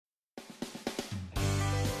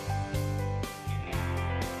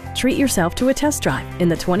treat yourself to a test drive in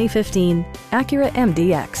the 2015 Acura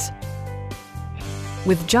MDX.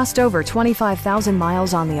 With just over 25,000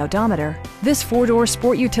 miles on the odometer, this four-door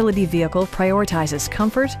sport utility vehicle prioritizes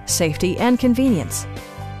comfort, safety, and convenience.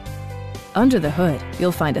 Under the hood,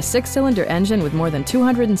 you'll find a six-cylinder engine with more than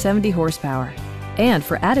 270 horsepower. And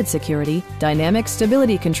for added security, dynamic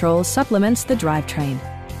stability control supplements the drivetrain.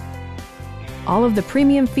 All of the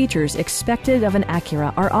premium features expected of an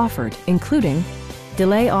Acura are offered, including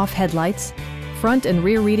delay-off headlights, front and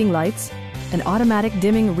rear reading lights, an automatic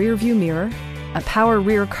dimming rear-view mirror, a power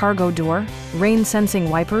rear cargo door, rain-sensing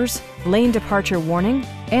wipers, lane departure warning,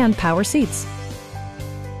 and power seats.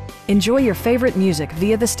 Enjoy your favorite music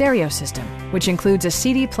via the stereo system, which includes a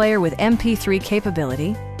CD player with MP3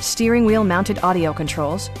 capability, steering wheel mounted audio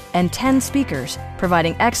controls, and 10 speakers,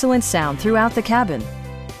 providing excellent sound throughout the cabin.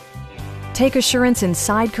 Take assurance in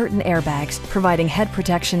side curtain airbags, providing head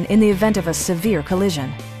protection in the event of a severe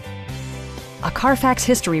collision. A Carfax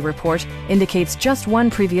history report indicates just one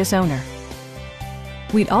previous owner.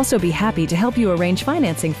 We'd also be happy to help you arrange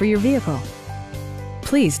financing for your vehicle.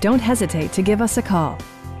 Please don't hesitate to give us a call.